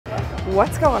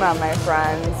What's going on, my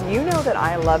friends? You know that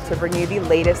I love to bring you the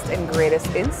latest and greatest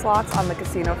in slots on the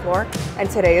casino floor, and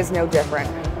today is no different.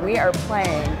 We are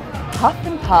playing Huff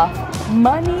N Puff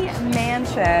Money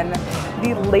Mansion,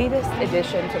 the latest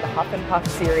addition to the Huff N Puff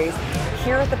series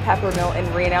here at the Peppermill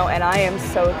in Reno, and I am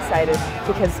so excited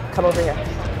because, come over here.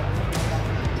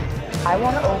 I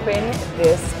want to open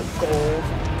this gold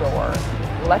door.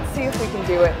 Let's see if we can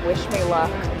do it. Wish me luck.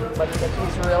 Let's get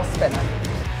these real spinning.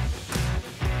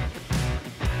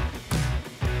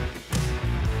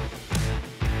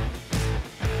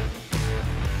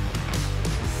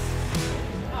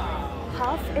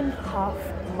 Huff N Puff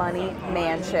Money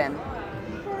Mansion.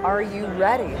 Are you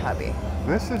ready, hubby?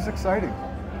 This is exciting.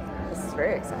 This is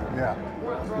very exciting. Yeah.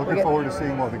 Looking forward to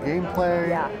seeing more of the gameplay.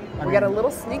 Yeah. We got a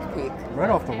little sneak peek. Right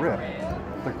off the rip.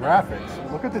 The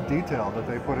graphics. Look at the detail that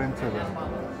they put into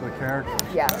the characters.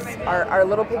 Yes. Our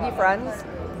little piggy friends,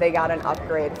 they got an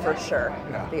upgrade for sure.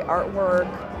 Yeah. The artwork,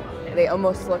 they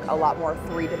almost look a lot more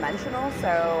three-dimensional,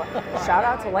 so shout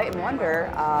out to Light and Wonder.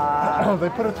 They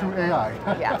put it through AI.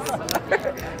 Yes.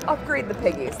 Upgrade the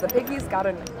piggies. The piggies got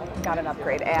an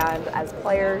upgrade, and as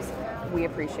players, we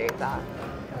appreciate that.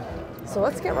 So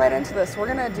let's get right into this. We're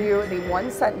gonna do the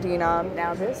 1 cent denom.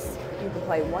 Now this, you can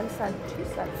play 1 cent, 2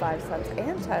 cents, 5 cents,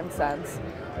 and 10 cents.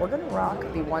 We're gonna rock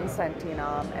the 1 cent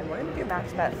denom, and we're gonna do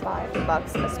max bet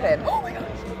 $5 a spin. Oh my gosh,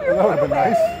 That would have been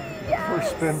nice. Yes.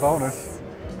 First spin bonus.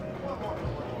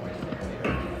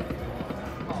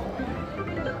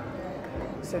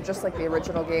 So just like the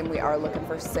original game, we are looking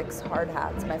for 6 hard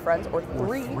hats, my friends, or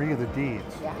 3. Or 3 of the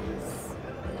deeds. Yes.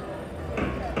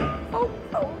 Oh.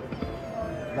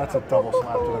 That's a double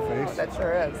slap to the face. That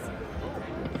sure is.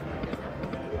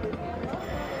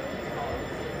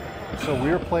 So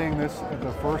we're playing this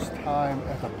the first time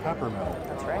at the Peppermill.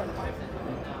 That's right.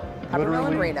 Peppermill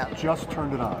in Reno. Just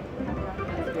turned it on.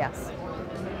 Yes.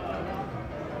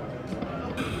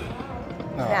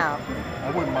 No, Now,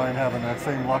 I wouldn't mind having that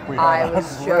same luck we I had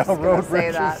was on just going Railroad to say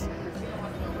Bridges. that.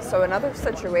 So another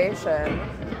situation,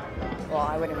 well,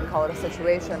 I wouldn't even call it a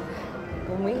situation.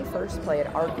 When we first played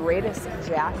our greatest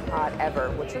jackpot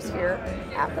ever, which was here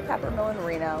at the Peppermill in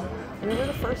Reno, we were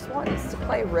the first ones to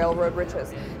play Railroad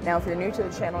Riches. Now, if you're new to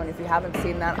the channel and if you haven't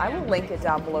seen that, I will link it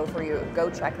down below for you. Go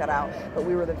check that out. But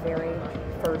we were the very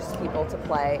first people to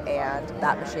play, and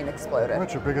that machine exploded.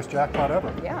 That's your biggest jackpot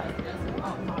ever. Yeah.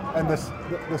 And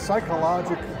the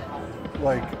psychological,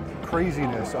 like,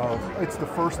 craziness of it's the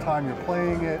first time you're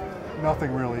playing it,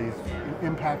 nothing really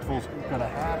impactful is going to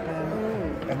happen,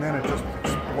 and then it just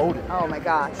exploded. Oh my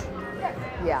gosh.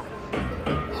 Yeah.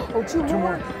 Oh, two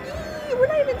more. Yee, we're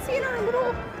not even seeing our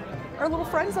little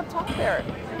friends up top there.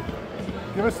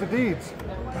 Give us the deeds.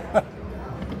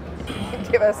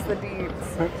 Give us the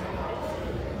deeds.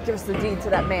 Give us the deed to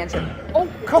that mansion. Oh,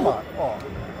 come on. Oh.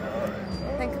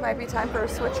 I think it might be time for a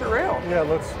switcheroo. Yeah,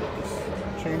 let's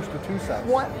change to 2 cents.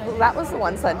 Well, that was the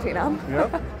 1 cent denom.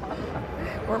 Yep.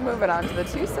 We're moving on to the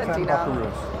 2 cent 10 denom.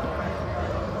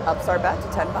 buckaroos. Ups our bet to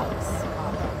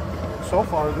 $10. So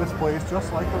far, this plays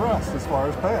just like the rest as far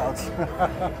as payouts.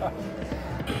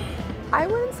 I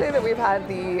wouldn't say that we've had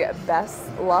the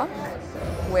best luck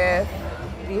with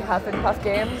the Huff N Puff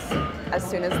games as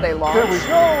soon as they launch. There we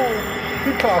go.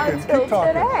 Keep talking. Until keep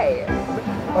talking. today.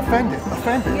 Offended.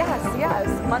 Yes.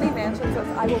 Money Mansion says,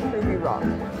 I will prove you wrong.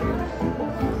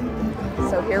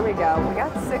 So here we go. We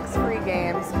got 6 free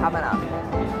games coming up.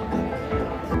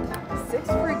 6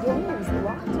 free games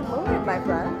locked and loaded, my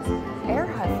friends. Air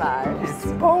high fives.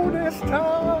 It's bonus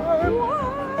time.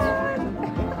 What?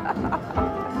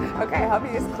 Okay, hubby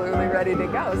is clearly ready to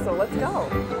go, so let's go.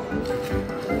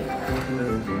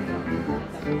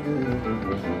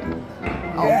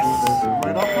 Yes.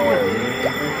 Right off the whip.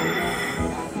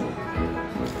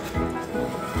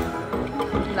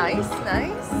 Nice.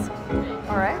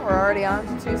 All right, we're already on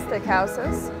to 2 stick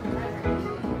houses.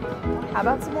 How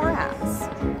about some more hats?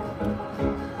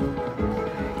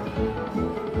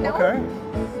 No?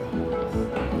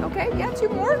 Okay, yeah, 2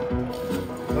 more.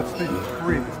 Let's do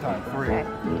 3 this time. 3. Okay,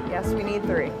 yes, we need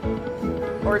 3.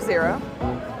 Or 0.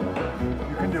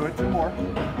 You can do it. 2 more.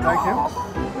 Thank you.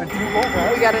 And 2 more.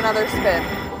 We got another spin.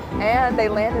 And they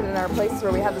landed in our place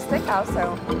where we have the stick house,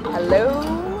 so hello,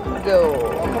 go.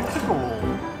 Welcome to gold.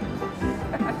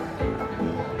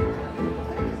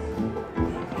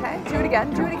 Okay, do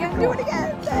it again.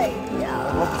 Hey,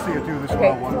 I'd love to see you do this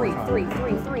okay, one more time. 3.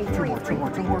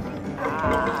 2 more.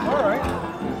 All right.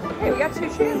 Okay, we got 2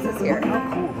 chances here. Look how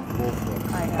cool the wolf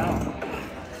looks. I know.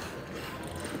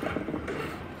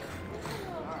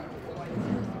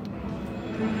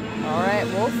 All right,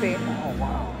 Wolfie. Oh,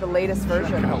 wow. The latest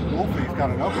version. Look how Wolfie's got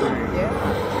an upgrade. Yeah.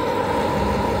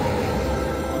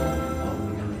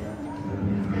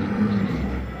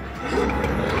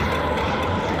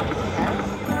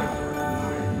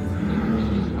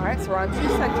 on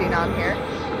 2-cent denom here.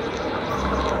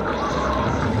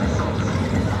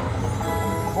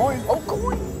 Coin. Oh,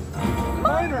 coin!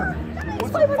 Minor.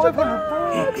 What's 500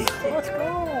 bucks? Let's go.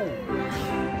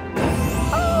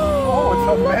 Oh, it's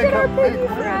a look mega at our big piggy win.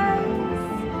 friends.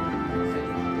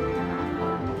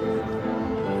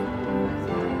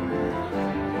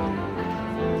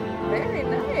 Very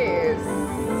nice.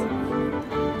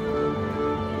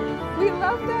 We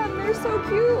love them. They're so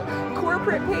cute.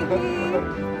 Corporate piggy,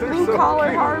 They're blue so collar,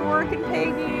 cute. hardworking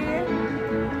piggy.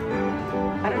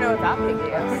 I don't know what that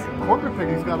piggy I is. think Corporate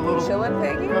Piggy's got a little Chillin'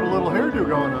 piggy? got a little hairdo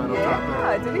going on up top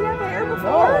Yeah. there. Did he have hair No,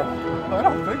 before? I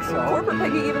don't think so. Corporate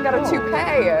piggy even got a No.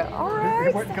 toupee. All He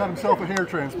right. went and got himself a hair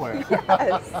transplant.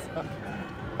 Yes.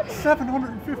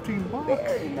 715 bucks.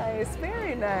 Very nice,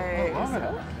 very nice. love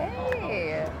it.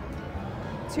 Okay.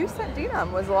 2-cent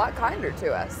denom was a lot kinder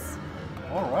to us.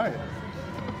 All right.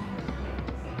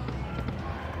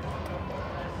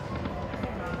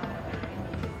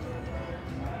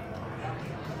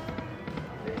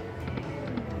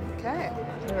 Okay,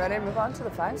 you ready to move on to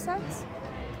the 5 cents?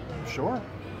 Sure.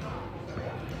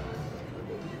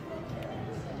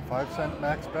 5-cent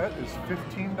max bet is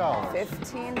 $15.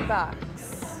 15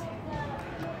 bucks.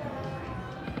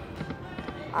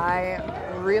 I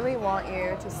really want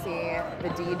you to see the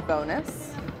deed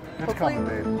bonus. It's coming,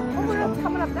 babe. Hopefully that's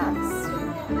coming up next.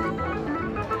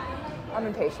 I'm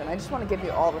impatient. I just want to give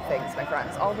you all the things, my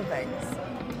friends, all the things.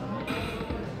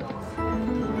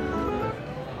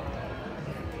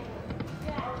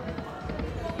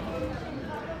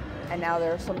 And now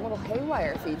there are some little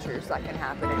haywire features that can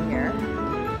happen in here.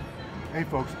 Hey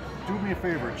folks, do me a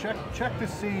favor, check to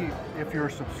see if you're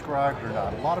subscribed or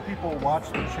not. A lot of people watch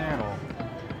the channel.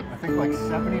 I think like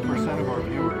 70% of our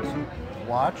viewers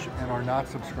watch and are not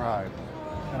subscribed.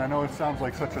 And I know it sounds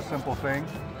like such a simple thing,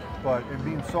 but it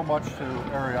means so much to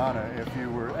Ariana if you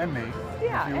were, and me,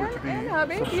 Yeah, if you were to be and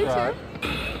hubby, you too. subscribed.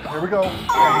 Here we go, and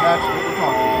that's what we're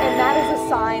talking about. And that is a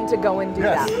sign to go and do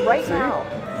Yes, that right see? now.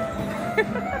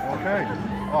 Okay.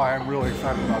 Oh, I'm really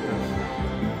excited about this.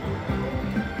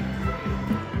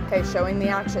 Okay, showing the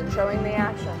action, showing the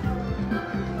action.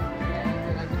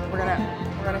 We're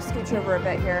gonna scooch over a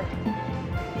bit here.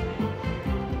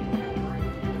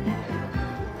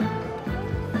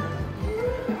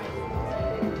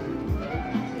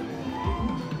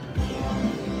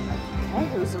 Okay,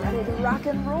 who's ready to rock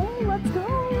and roll? Let's go.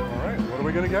 All right, what are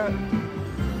we gonna get?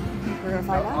 We're gonna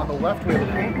find On out. the left, we have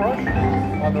a paintbrush.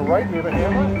 On the right, we have a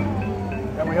hammer.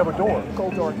 And we have a door.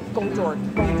 Gold door, gold door,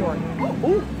 gold door.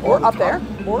 Ooh, Or up there,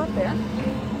 or up there.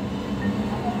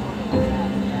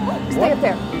 Stay up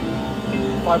there.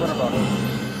 500 bucks.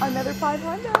 Another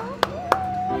 500.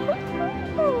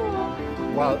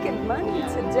 Wow. Making money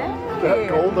today. That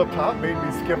gold up top made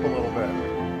me skip a little bit.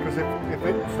 Because if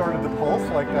it started to pulse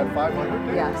like that 500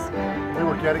 did, Yes. we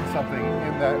were getting something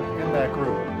in that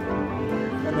group.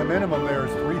 And the minimum there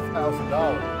is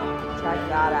 $3,000. Check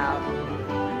that out.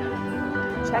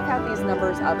 Check out these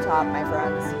numbers up top, my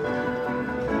friends.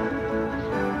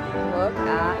 Look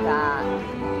at that.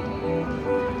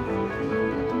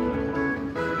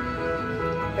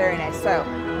 Very nice. So,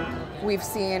 we've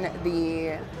seen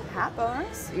the hat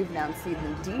bonus. You've now seen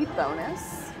the deed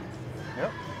bonus.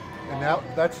 Yep. And now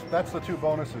that's the two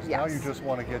bonuses. Now Yes. you just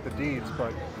want to get the deeds,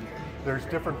 but there's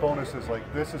different bonuses. Like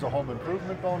this is a home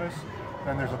improvement bonus,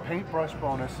 and there's a paintbrush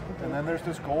bonus, and then there's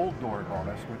this gold door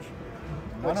bonus, which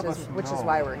none of us Which is know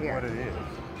why we're here. what it is.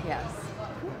 Yes.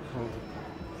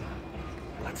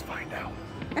 Let's find out.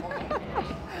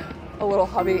 A little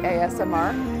hubby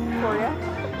ASMR for you.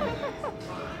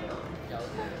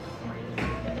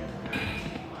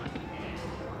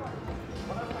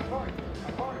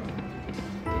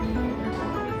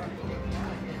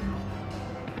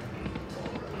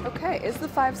 Okay, is the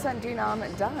 5-cent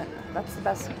denom done? That's the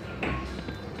best.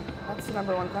 That's the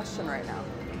number one question right now.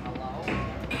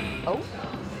 Oh.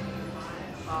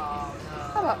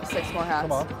 How about 6 more hats?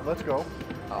 Come on, let's go.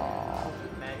 Oh.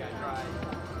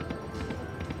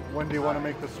 When do you want to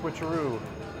make the switcheroo?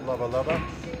 Lubba lubba.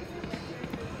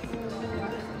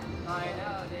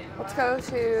 Let's go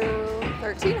to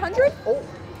 1,300. Oh,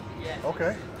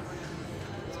 Okay.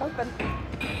 it's hoping.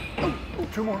 Ooh,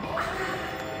 2 more.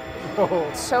 Oh,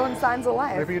 It's showing signs of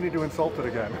life. maybe you need to insult it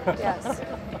again. Yes.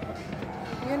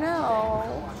 You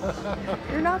know,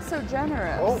 you're not so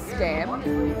generous, Oh. game.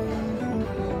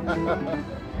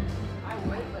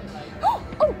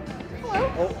 Oh,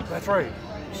 hello. Oh, that's right.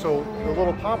 So the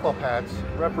little pop-up hats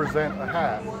represent a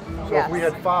hat. So Yes. if we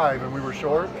had 5 and we were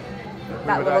short,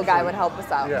 That little guy would help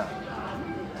us out. Yeah.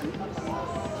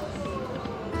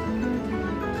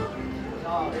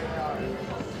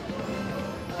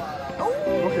 Oh,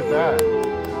 Look at that.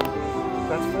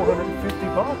 That's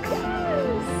 $450.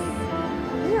 Yes.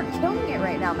 We are killing it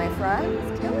right now, my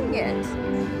friends. Killing it.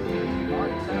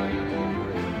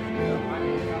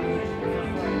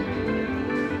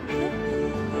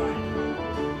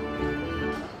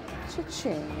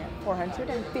 Cha-ching.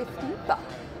 $450.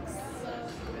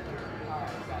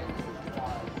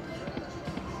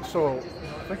 So, I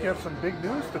think you have some big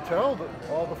news to tell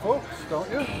all the folks, don't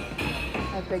you? I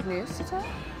have big news to tell?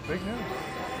 Big news.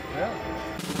 Yeah.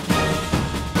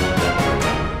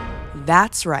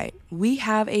 That's right. We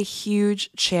have a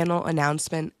huge channel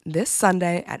announcement this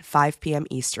Sunday at 5 p.m.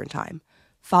 Eastern Time,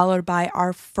 followed by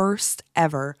our first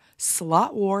ever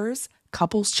Slot Wars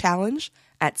Couples Challenge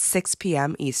at 6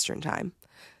 p.m. Eastern Time.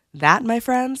 That, my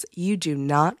friends, you do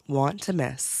not want to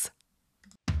miss.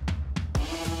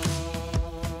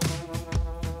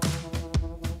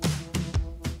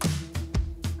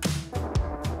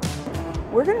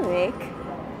 We're gonna make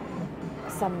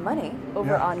some money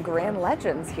over Yeah. on Grand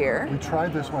Legends here. We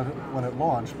tried this when it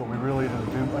launched, but we really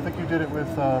didn't do. I think you did it with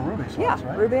Ruby slots, Yeah,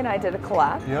 right? Ruby and I did a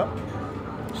collab. Yep.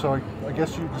 So I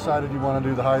guess you decided you want to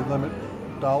do the high limit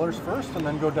dollars first and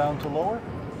then go down to lower?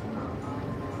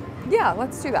 Yeah,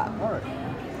 let's do that. All right.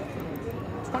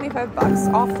 $25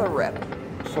 off the rip.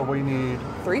 So we need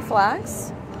 3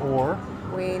 flags. 4.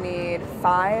 We need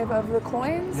 5 of the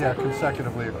coins. Yeah,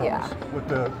 consecutively across. Yeah.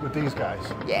 With these guys.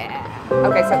 Yeah.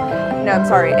 Okay, so no, I'm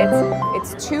sorry.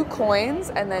 It's 2 coins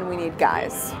and then we need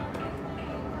guys.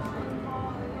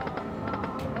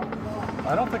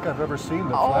 I don't think I've ever seen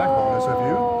the flag bonus, have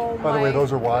you? By the way,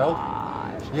 those are wild.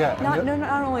 Yeah.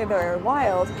 Not only they're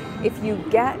wild, if you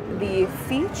get the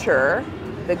feature,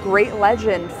 the Great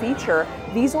Legend feature,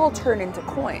 these all turn into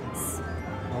coins.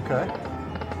 Okay.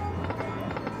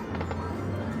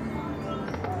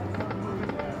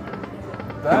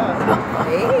 That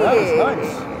is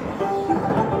nice.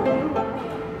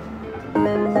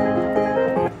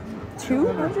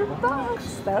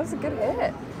 $200. That was a good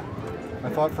hit. I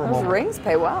thought for a Those moment rings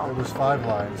pay well. it was 5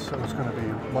 lines, so it was going to be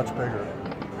much bigger.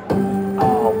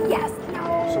 Oh, yes,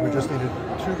 no. So we just needed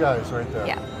 2 guys right there.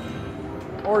 Yeah.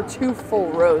 Or 2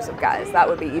 full rows of guys. That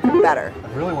would be even better.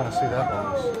 I really want to see that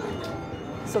bonus.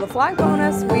 So the flag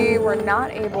bonus we were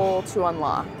not able to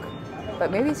unlock,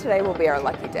 but maybe today will be our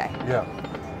lucky day. Yeah.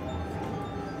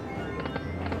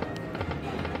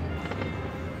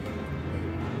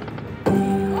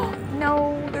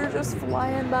 No, they're just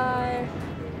flying by.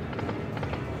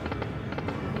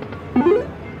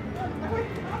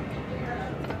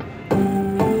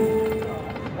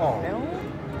 Oh. No?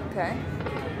 Okay.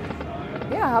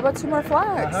 Yeah, how about 2 more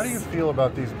flags? Now, how do you feel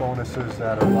about these bonuses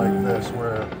that are like this,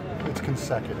 where it's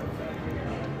consecutive?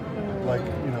 Like,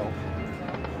 you know,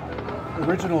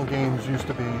 original games used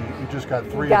to be you just got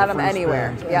 3 got of the them free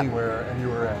anywhere. spins Yep. anywhere, and you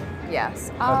were in.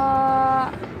 Yes.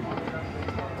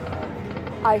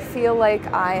 I feel like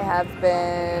I have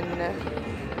been,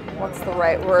 what's the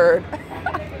right word?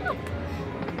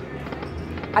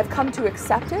 I've come to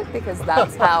accept it because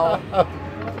that's how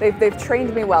they've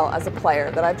trained me well as a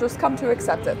player, that I've just come to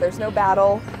accept it. There's no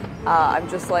battle. I'm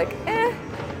just like, eh.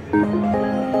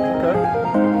 Okay.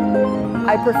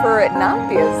 I prefer it not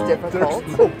be as difficult.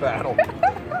 There's no battle.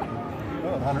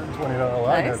 Oh, $120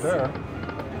 line Nice. right there.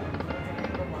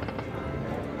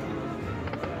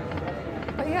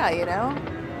 But yeah, you know,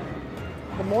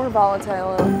 the more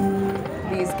volatile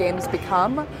these games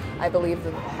become, I believe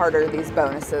the harder these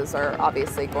bonuses are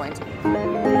obviously going to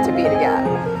be to get.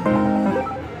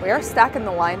 We are stacking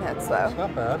the line hits though. It's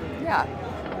not bad. Yeah.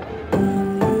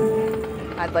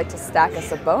 I'd like to stack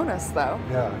us a bonus though.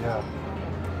 Yeah, yeah.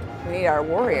 We need our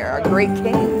warrior, our great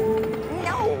king.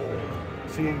 No!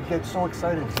 See, you get so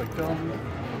excited. It's like, dum.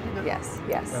 Yes,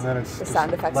 yes. And then it's the just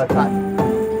sound effects are let- fun.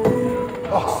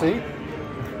 Oh, see?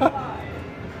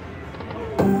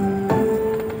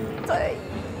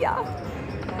 Yeah.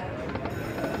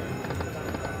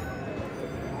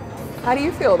 How do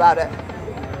you feel about it?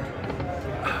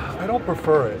 I don't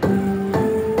prefer it.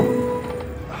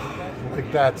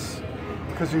 Like that's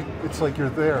because it's like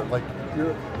you're there, like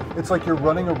it's like you're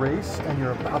running a race and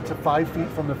you're about to 5 feet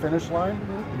from the finish line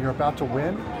and you're about to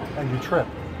win and you trip.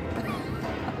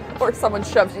 Or someone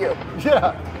shoves you.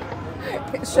 Yeah.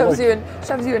 Shoves you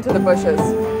into the bushes.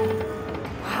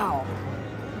 Wow.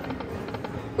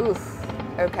 Oof.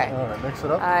 Okay. All right, mix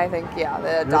it up. I think the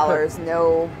Your dollar's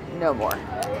no more.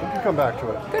 We can come back to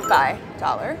it. Goodbye,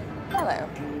 dollar. Hello.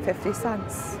 50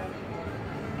 cents.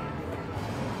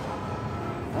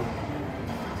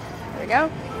 There we go.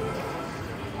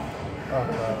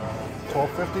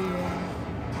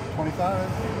 $12.50, 25.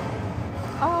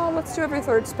 Oh, let's do every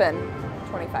third spin.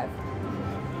 25.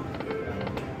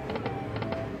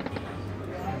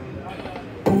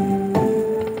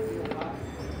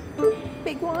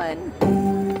 one.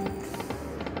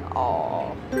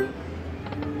 Oh.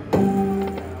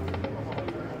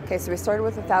 Okay, so we started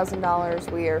with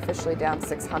 $1,000. We are officially down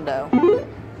 $600.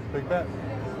 Big bet.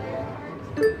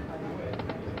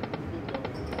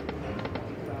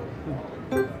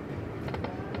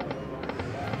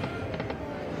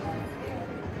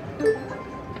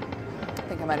 I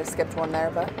think I might have skipped one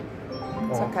there, but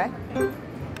it's okay.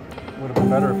 Would have been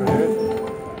better if it hit.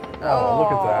 Oh,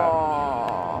 look at that.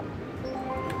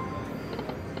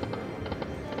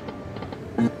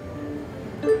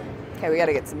 Okay, we got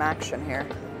to get some action here.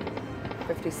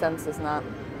 50 cents is not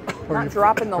Are you-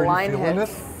 dropping the are you line feeling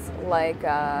hits this? like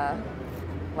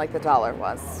the dollar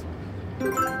was.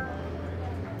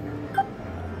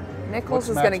 Nichols What's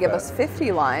is going to max give bet? us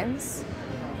 50 lines.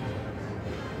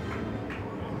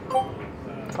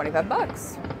 25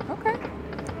 bucks. Okay.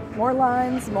 More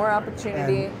lines, more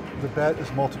opportunity. And the bet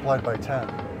is multiplied by 10.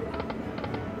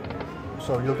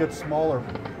 So you'll get smaller.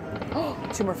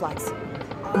 Two more flags.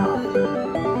 We're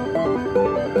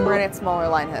going to get smaller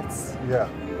line hits. Yeah.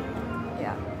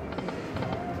 Yeah.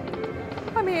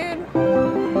 I mean,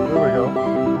 There we go.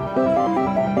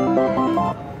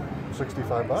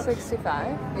 65 bucks. 65.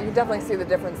 You can definitely see the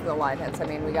difference in the line hits. I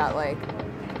mean, we got like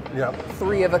Yep.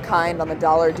 3 of a kind on the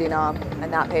dollar denom,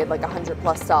 and that paid like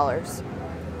 $100+.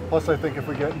 Plus, I think if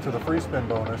we get into the free spin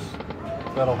bonus,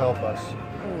 that'll help us.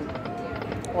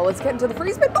 Well, let's get into the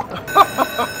free spin bonus.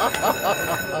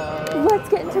 Let's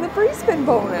get into the free spin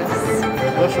bonus.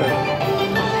 Listen,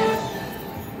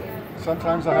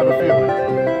 sometimes I have a feeling.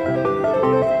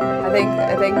 I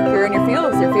think you're in your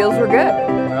feels. Your feels were good.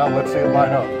 Now let's see it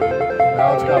line up.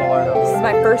 Now it's got to line This up. is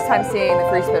my first time seeing the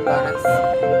free spin bonus.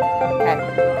 Okay,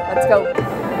 let's go.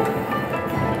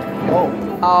 Oh,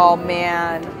 Oh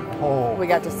man, oh. we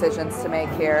got decisions to make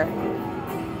here.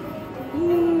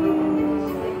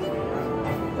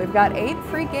 We've got 8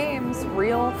 free games.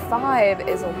 Reel 5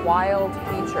 is a wild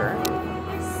feature.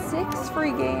 6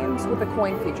 free games with a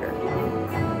coin feature.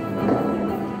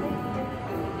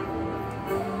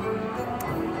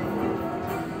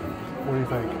 What do you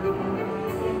think?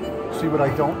 See, what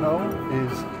I don't know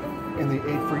is in the 8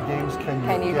 free games,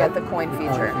 can you get the coin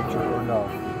feature? or no?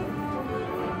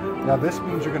 Now this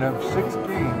means you're going to have 6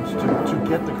 games to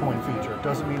get the coin feature. It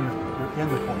doesn't mean you're in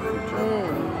the coin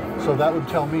feature. So that would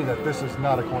tell me that this is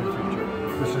not a coin feature.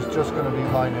 This is just going to be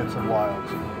line hits and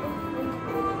wilds.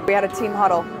 We had a team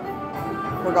huddle.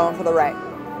 We're going for the right.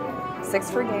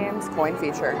 6 free games, coin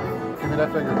feature. Give me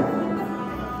that finger.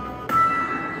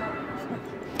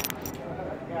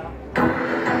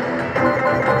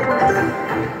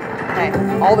 Okay,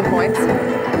 all the coins.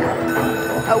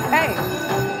 Okay.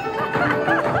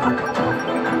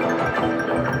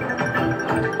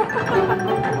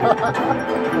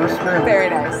 First spin. Very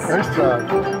nice. Nice job.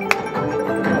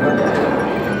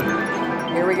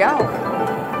 Here we go.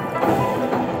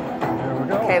 There we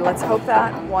go. Okay, let's hope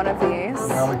that one of these.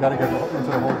 Now we got to get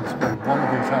into the hold and spin. One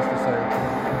of these has to say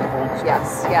hold and spin.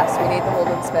 Yes, yes, we need the hold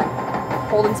and spin.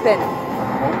 Hold and spin.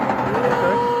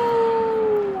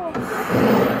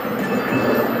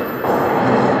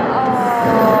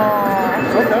 Okay.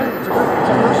 It's okay. It's a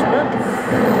first spin.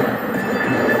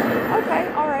 Okay,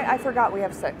 all right. I forgot we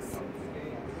have 6.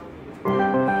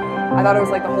 I thought it was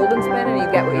like the hold and spin, and you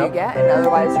get what you Yep. get, and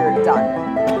otherwise you're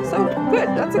done. So good.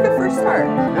 That's a good first start.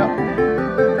 Yep.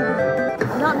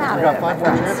 I'm not mad We at got it. 5 my more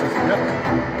friends. chances. Yep.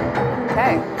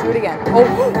 Okay, do it again. Oh,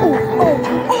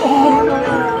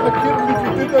 I can't believe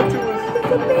you did that to us.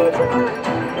 it's a major.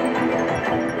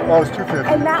 Oh, it's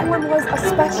 250. And that one was a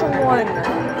special one.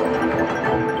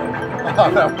 Oh,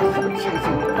 that was so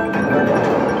cheesy.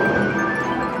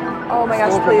 Oh my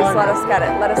gosh, Still please behind. let us get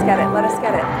it. Let us get it. Let us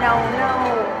get it. No, no.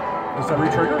 Does that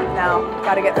re-trigger? No,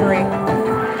 gotta get 3.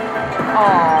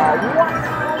 Oh,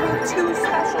 wow, 2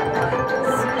 special ones.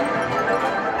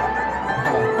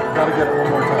 Gotta get it one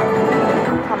more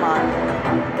time. Come on,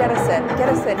 get us in. Get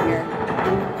us in here.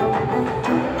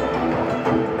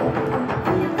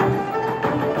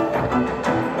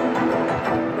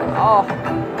 Oh,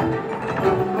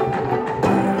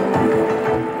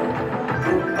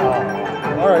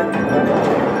 All right.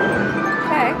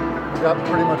 okay. We got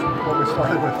pretty much what we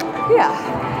started with. Yeah,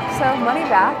 so money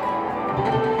back.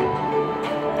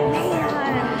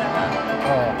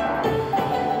 Man,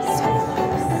 so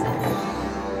close.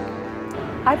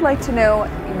 I'd like to know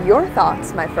your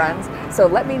thoughts, my friends. So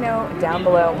let me know down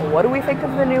below, what do we think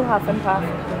of the new Huff N Puff?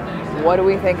 What do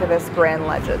we think of this Grand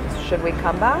Legends? Should we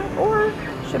come back or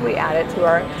should we add it to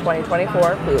our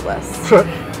 2024 food list?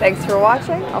 Thanks for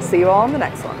watching. I'll see you all in the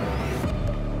next one.